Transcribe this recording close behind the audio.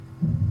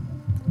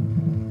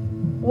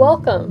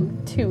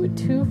Welcome to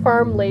Two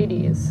Farm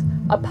Ladies,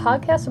 a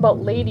podcast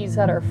about ladies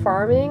that are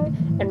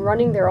farming and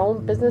running their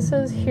own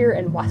businesses here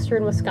in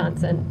western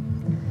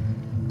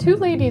Wisconsin. Two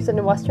ladies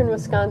in western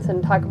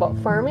Wisconsin talk about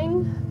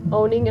farming,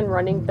 owning and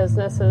running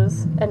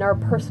businesses, and our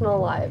personal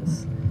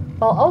lives,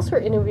 while also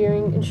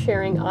interviewing and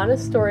sharing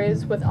honest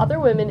stories with other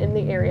women in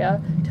the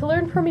area to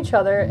learn from each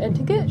other and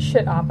to get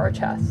shit off our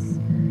chests.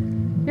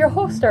 Your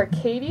hosts are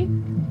Katie,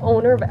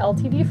 owner of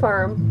LTD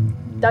Farm,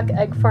 duck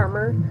egg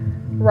farmer,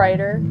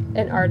 writer,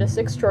 and artist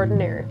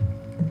extraordinaire,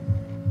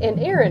 and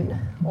Erin,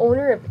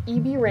 owner of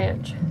EB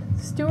Ranch,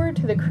 steward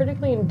to the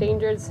critically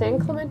endangered San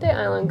Clemente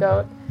Island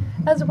goat,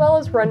 as well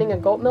as running a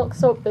goat milk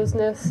soap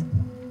business.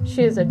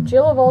 She is a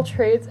Jill of all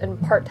trades and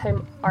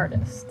part-time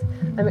artist.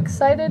 I'm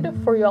excited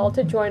for you all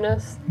to join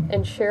us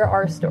and share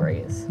our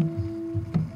stories.